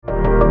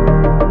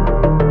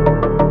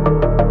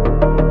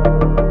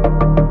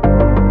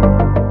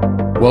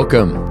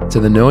Welcome to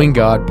the Knowing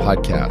God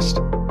podcast.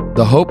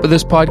 The hope of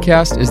this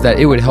podcast is that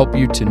it would help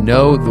you to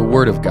know the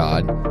Word of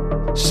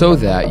God so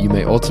that you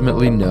may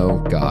ultimately know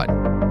God.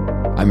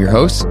 I'm your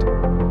host,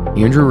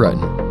 Andrew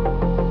Rudden.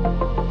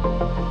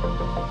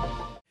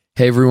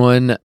 Hey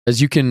everyone,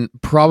 as you can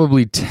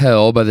probably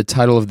tell by the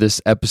title of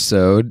this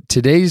episode,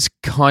 today's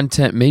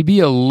content may be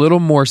a little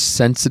more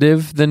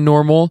sensitive than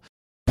normal.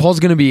 Paul's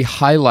going to be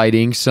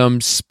highlighting some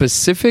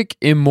specific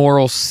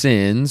immoral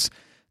sins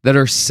that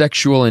are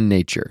sexual in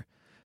nature.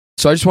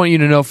 So I just want you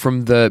to know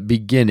from the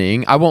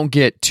beginning, I won't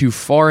get too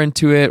far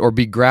into it or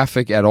be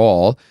graphic at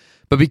all,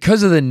 but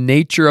because of the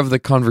nature of the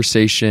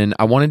conversation,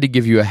 I wanted to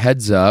give you a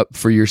heads up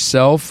for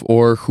yourself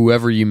or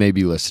whoever you may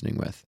be listening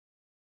with.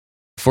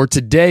 For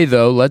today,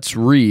 though, let's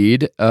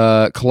read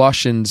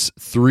Colossians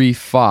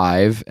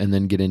 3:5 and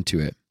then get into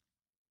it.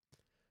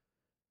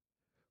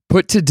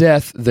 Put to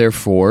death,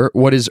 therefore,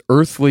 what is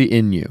earthly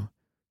in you: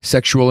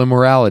 sexual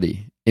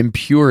immorality,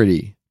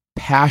 impurity,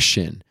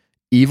 passion,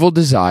 evil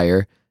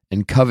desire,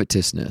 and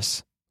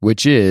covetousness,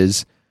 which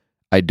is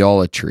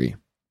idolatry.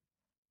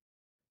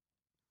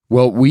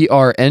 Well, we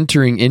are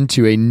entering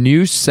into a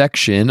new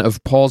section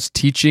of Paul's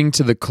teaching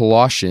to the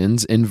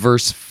Colossians in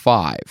verse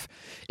 5.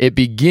 It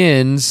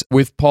begins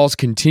with Paul's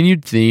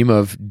continued theme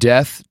of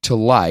death to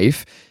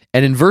life,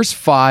 and in verse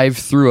 5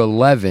 through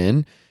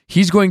 11,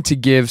 he's going to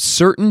give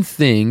certain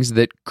things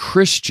that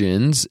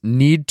Christians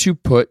need to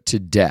put to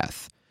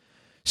death.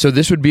 So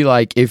this would be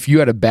like if you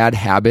had a bad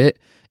habit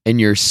and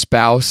your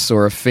spouse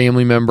or a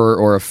family member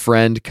or a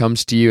friend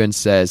comes to you and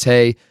says,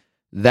 hey,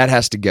 that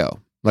has to go.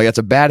 Like, that's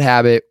a bad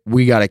habit.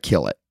 We got to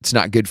kill it. It's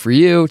not good for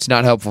you. It's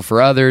not helpful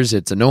for others.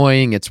 It's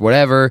annoying. It's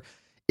whatever.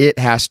 It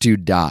has to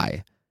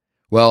die.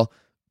 Well,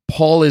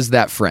 Paul is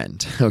that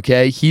friend,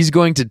 okay? He's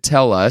going to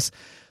tell us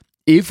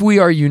if we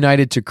are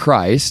united to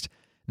Christ,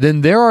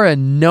 then there are a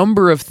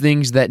number of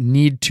things that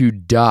need to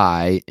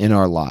die in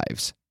our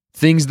lives.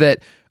 Things that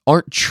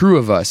aren't true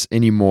of us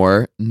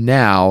anymore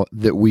now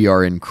that we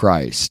are in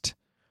Christ.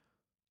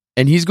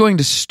 And he's going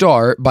to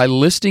start by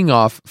listing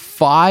off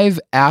 5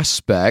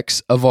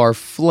 aspects of our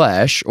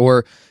flesh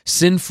or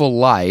sinful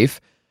life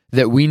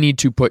that we need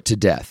to put to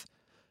death.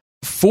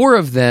 4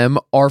 of them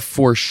are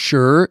for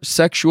sure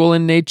sexual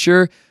in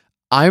nature.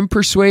 I'm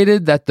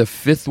persuaded that the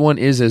 5th one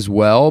is as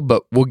well,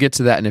 but we'll get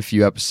to that in a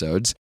few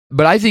episodes.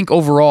 But I think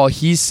overall,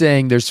 he's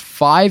saying there's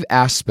 5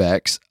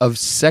 aspects of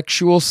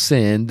sexual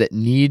sin that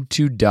need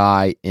to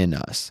die in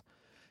us.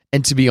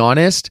 And to be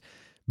honest,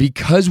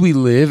 because we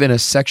live in a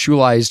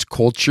sexualized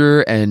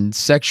culture and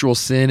sexual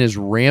sin is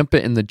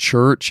rampant in the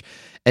church,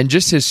 and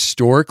just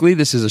historically,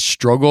 this is a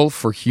struggle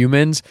for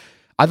humans,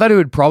 I thought it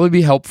would probably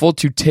be helpful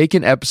to take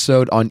an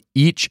episode on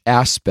each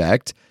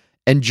aspect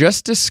and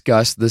just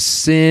discuss the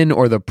sin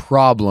or the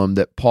problem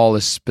that Paul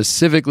is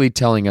specifically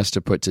telling us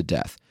to put to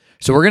death.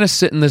 So we're going to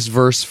sit in this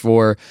verse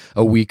for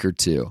a week or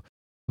two.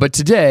 But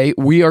today,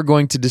 we are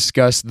going to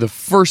discuss the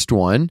first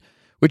one,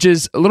 which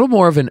is a little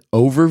more of an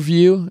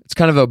overview. It's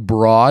kind of a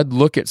broad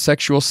look at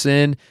sexual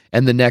sin,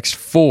 and the next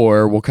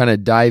 4 will kind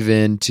of dive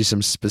into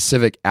some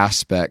specific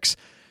aspects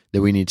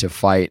that we need to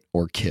fight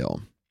or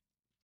kill.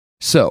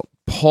 So,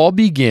 Paul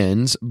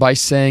begins by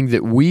saying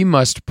that we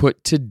must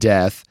put to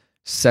death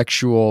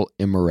sexual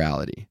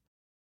immorality.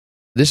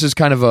 This is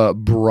kind of a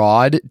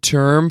broad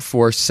term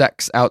for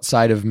sex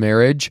outside of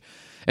marriage.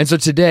 And so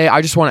today,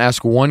 I just want to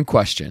ask one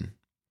question.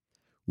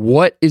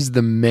 What is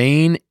the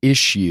main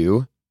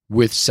issue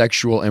with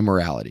sexual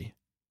immorality?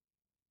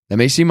 That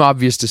may seem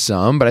obvious to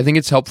some, but I think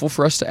it's helpful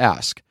for us to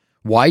ask.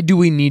 Why do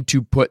we need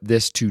to put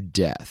this to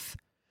death?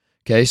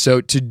 Okay, so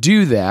to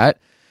do that,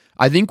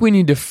 I think we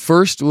need to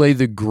first lay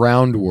the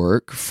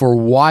groundwork for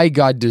why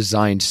God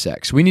designed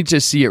sex. We need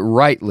to see it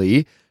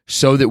rightly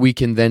so that we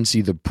can then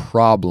see the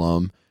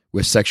problem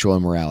with sexual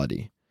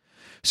immorality.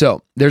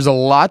 So there's a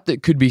lot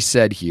that could be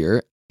said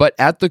here, but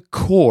at the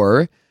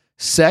core,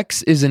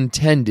 sex is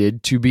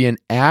intended to be an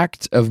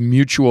act of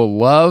mutual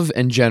love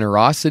and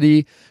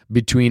generosity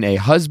between a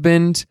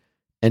husband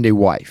and a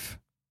wife.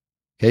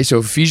 Okay, so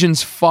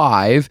Ephesians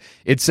 5,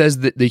 it says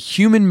that the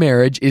human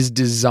marriage is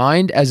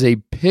designed as a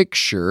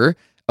picture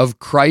of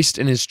Christ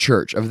and his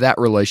church, of that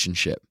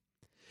relationship.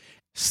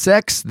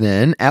 Sex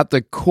then, at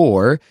the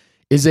core,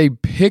 is a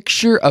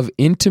picture of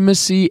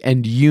intimacy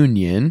and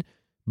union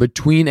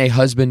between a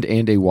husband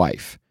and a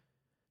wife.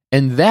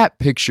 And that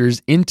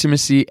pictures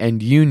intimacy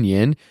and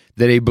union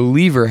that a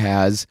believer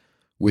has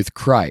with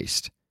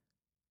Christ.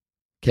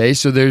 Okay,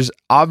 so there's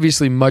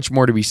obviously much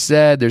more to be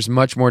said. There's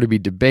much more to be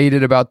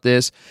debated about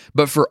this.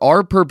 But for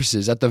our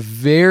purposes, at the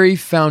very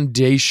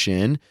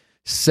foundation,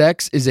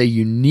 sex is a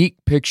unique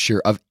picture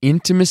of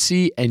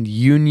intimacy and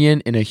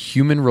union in a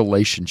human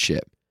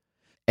relationship.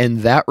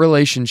 And that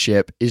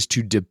relationship is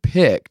to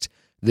depict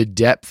the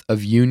depth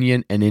of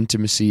union and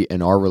intimacy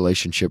in our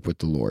relationship with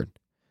the Lord.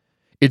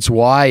 It's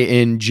why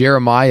in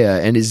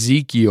Jeremiah and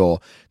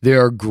Ezekiel,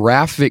 there are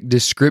graphic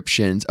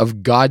descriptions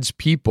of God's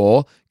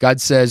people. God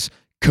says,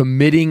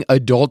 committing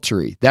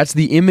adultery. That's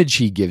the image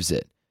he gives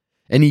it.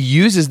 And he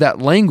uses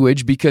that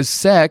language because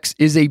sex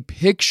is a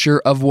picture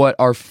of what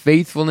our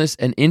faithfulness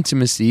and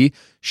intimacy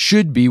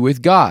should be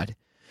with God.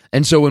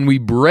 And so when we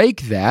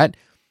break that,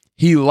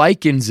 he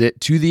likens it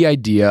to the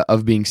idea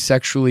of being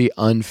sexually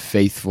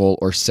unfaithful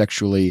or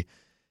sexually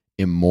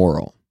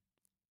immoral.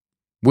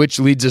 Which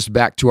leads us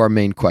back to our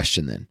main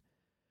question then.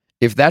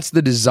 If that's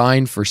the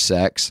design for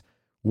sex,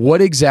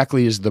 what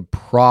exactly is the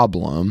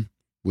problem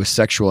with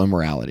sexual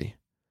immorality?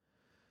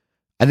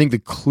 I think the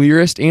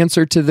clearest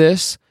answer to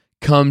this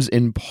comes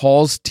in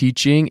Paul's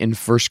teaching in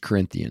 1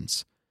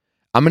 Corinthians.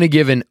 I'm going to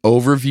give an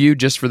overview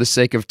just for the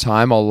sake of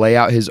time. I'll lay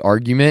out his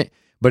argument,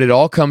 but it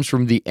all comes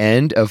from the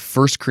end of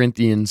 1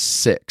 Corinthians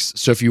 6.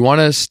 So if you want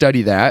to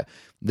study that,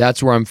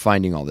 that's where I'm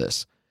finding all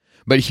this.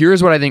 But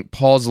here's what I think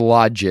Paul's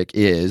logic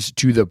is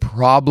to the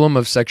problem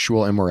of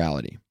sexual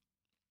immorality.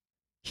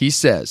 He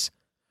says,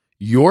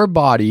 your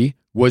body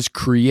was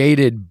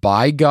created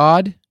by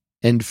God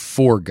and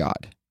for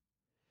God.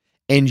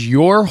 And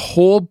your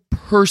whole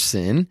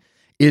person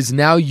is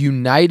now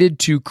united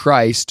to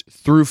Christ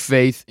through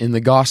faith in the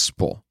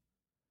gospel.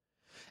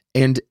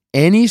 And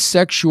any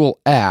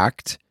sexual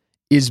act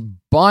is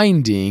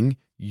binding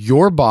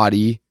your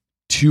body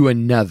to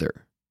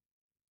another.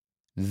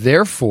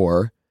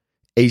 Therefore,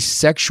 a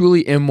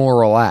sexually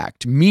immoral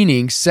act,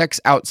 meaning sex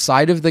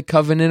outside of the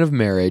covenant of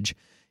marriage,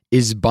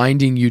 is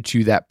binding you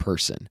to that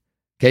person.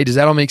 Okay, does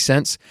that all make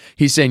sense?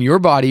 He's saying your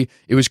body,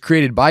 it was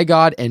created by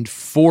God and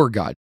for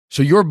God.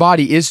 So your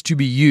body is to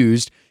be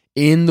used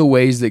in the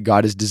ways that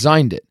God has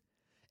designed it.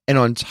 And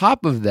on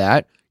top of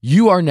that,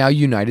 you are now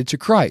united to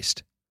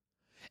Christ.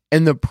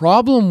 And the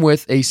problem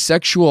with a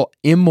sexual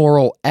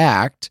immoral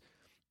act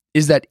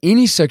is that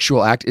any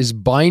sexual act is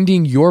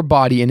binding your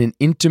body in an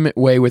intimate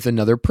way with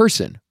another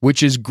person,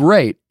 which is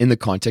great in the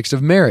context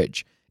of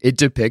marriage. It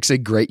depicts a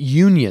great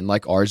union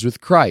like ours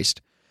with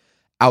Christ.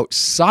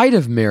 Outside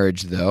of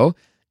marriage, though,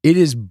 it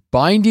is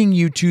binding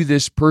you to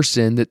this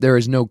person that there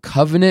is no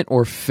covenant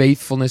or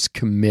faithfulness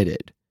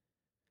committed.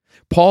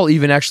 Paul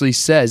even actually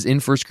says in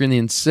 1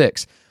 Corinthians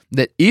 6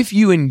 that if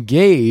you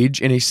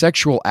engage in a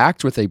sexual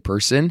act with a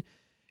person,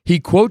 he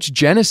quotes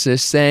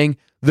Genesis saying,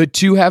 the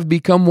two have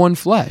become one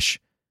flesh.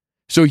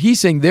 So he's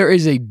saying there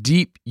is a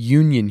deep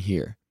union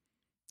here.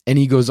 And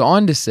he goes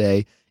on to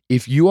say,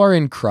 if you are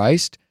in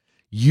Christ,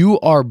 you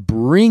are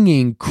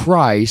bringing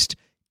Christ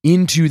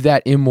into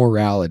that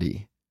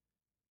immorality.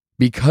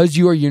 Because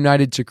you are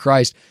united to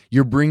Christ,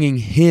 you're bringing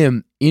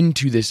him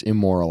into this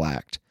immoral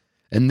act.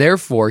 And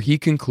therefore, he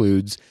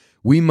concludes,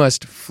 we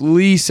must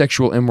flee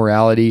sexual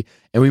immorality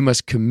and we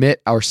must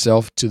commit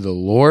ourselves to the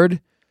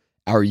Lord,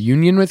 our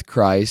union with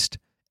Christ,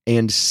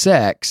 and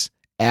sex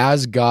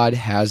as God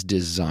has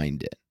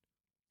designed it.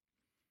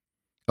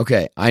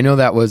 Okay, I know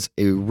that was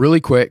a really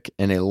quick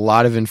and a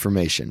lot of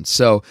information.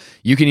 So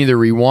you can either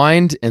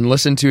rewind and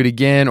listen to it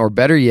again, or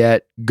better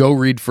yet, go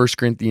read 1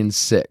 Corinthians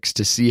 6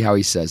 to see how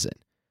he says it.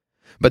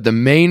 But the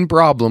main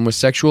problem with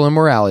sexual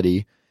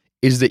immorality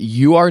is that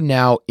you are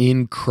now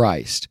in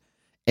Christ,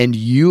 and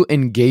you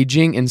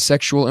engaging in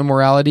sexual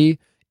immorality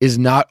is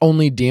not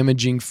only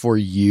damaging for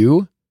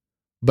you,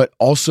 but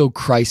also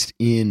Christ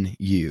in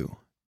you,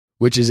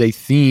 which is a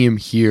theme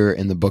here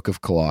in the book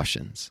of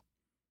Colossians.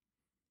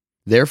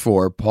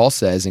 Therefore, Paul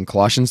says in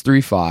Colossians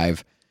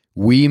 3:5,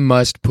 we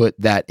must put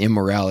that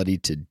immorality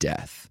to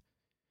death.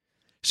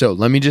 So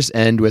let me just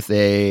end with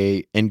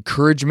an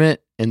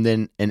encouragement and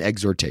then an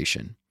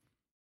exhortation.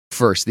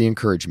 First, the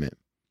encouragement.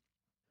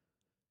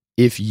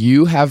 If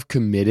you have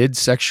committed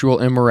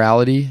sexual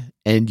immorality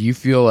and you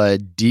feel a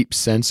deep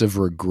sense of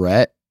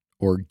regret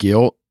or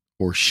guilt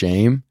or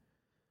shame,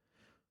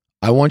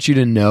 I want you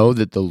to know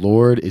that the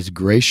Lord is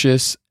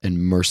gracious and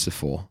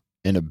merciful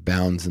and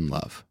abounds in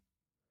love.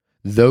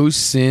 Those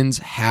sins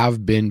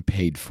have been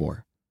paid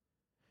for.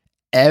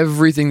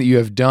 Everything that you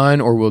have done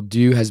or will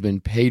do has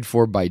been paid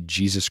for by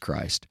Jesus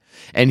Christ.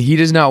 And he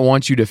does not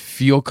want you to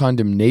feel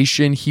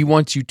condemnation. He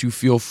wants you to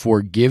feel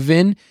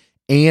forgiven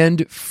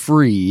and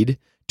freed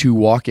to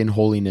walk in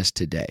holiness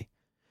today.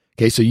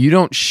 Okay, so you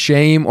don't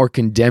shame or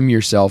condemn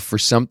yourself for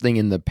something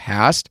in the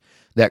past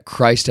that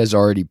Christ has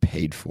already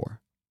paid for.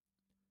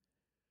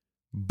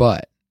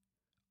 But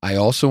I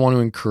also want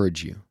to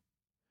encourage you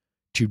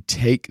to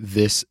take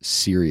this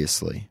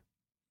seriously.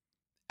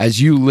 As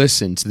you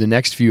listen to the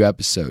next few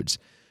episodes,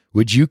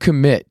 would you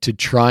commit to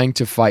trying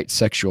to fight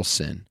sexual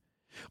sin?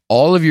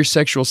 All of your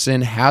sexual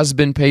sin has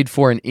been paid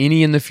for, and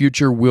any in the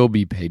future will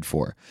be paid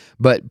for.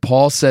 But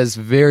Paul says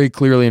very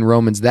clearly in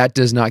Romans, that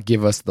does not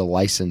give us the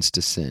license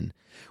to sin.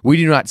 We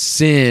do not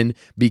sin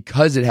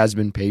because it has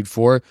been paid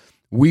for.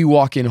 We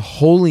walk in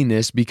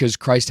holiness because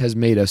Christ has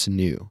made us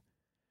new.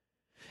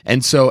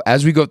 And so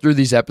as we go through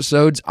these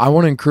episodes, I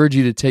want to encourage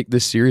you to take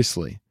this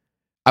seriously.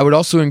 I would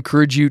also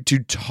encourage you to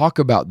talk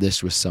about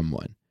this with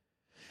someone.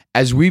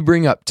 As we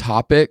bring up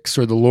topics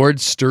or the Lord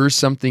stirs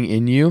something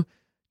in you,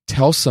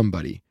 tell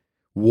somebody.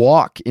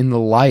 Walk in the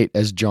light,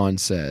 as John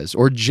says.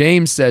 Or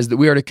James says that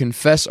we are to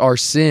confess our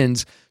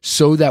sins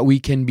so that we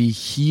can be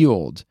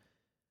healed.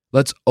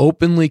 Let's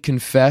openly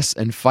confess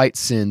and fight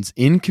sins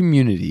in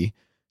community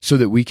so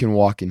that we can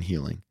walk in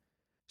healing.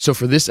 So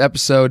for this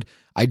episode,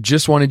 I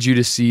just wanted you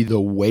to see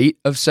the weight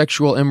of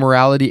sexual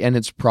immorality and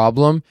its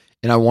problem,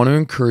 and I want to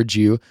encourage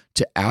you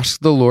to ask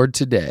the Lord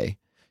today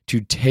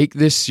to take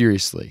this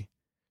seriously,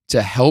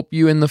 to help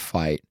you in the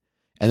fight,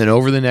 and then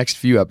over the next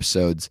few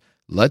episodes,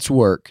 let's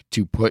work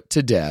to put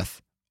to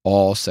death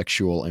all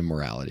sexual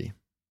immorality.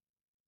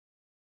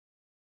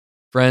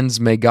 Friends,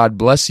 may God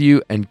bless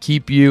you and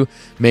keep you.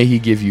 May He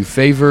give you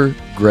favor,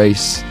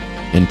 grace,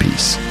 and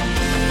peace.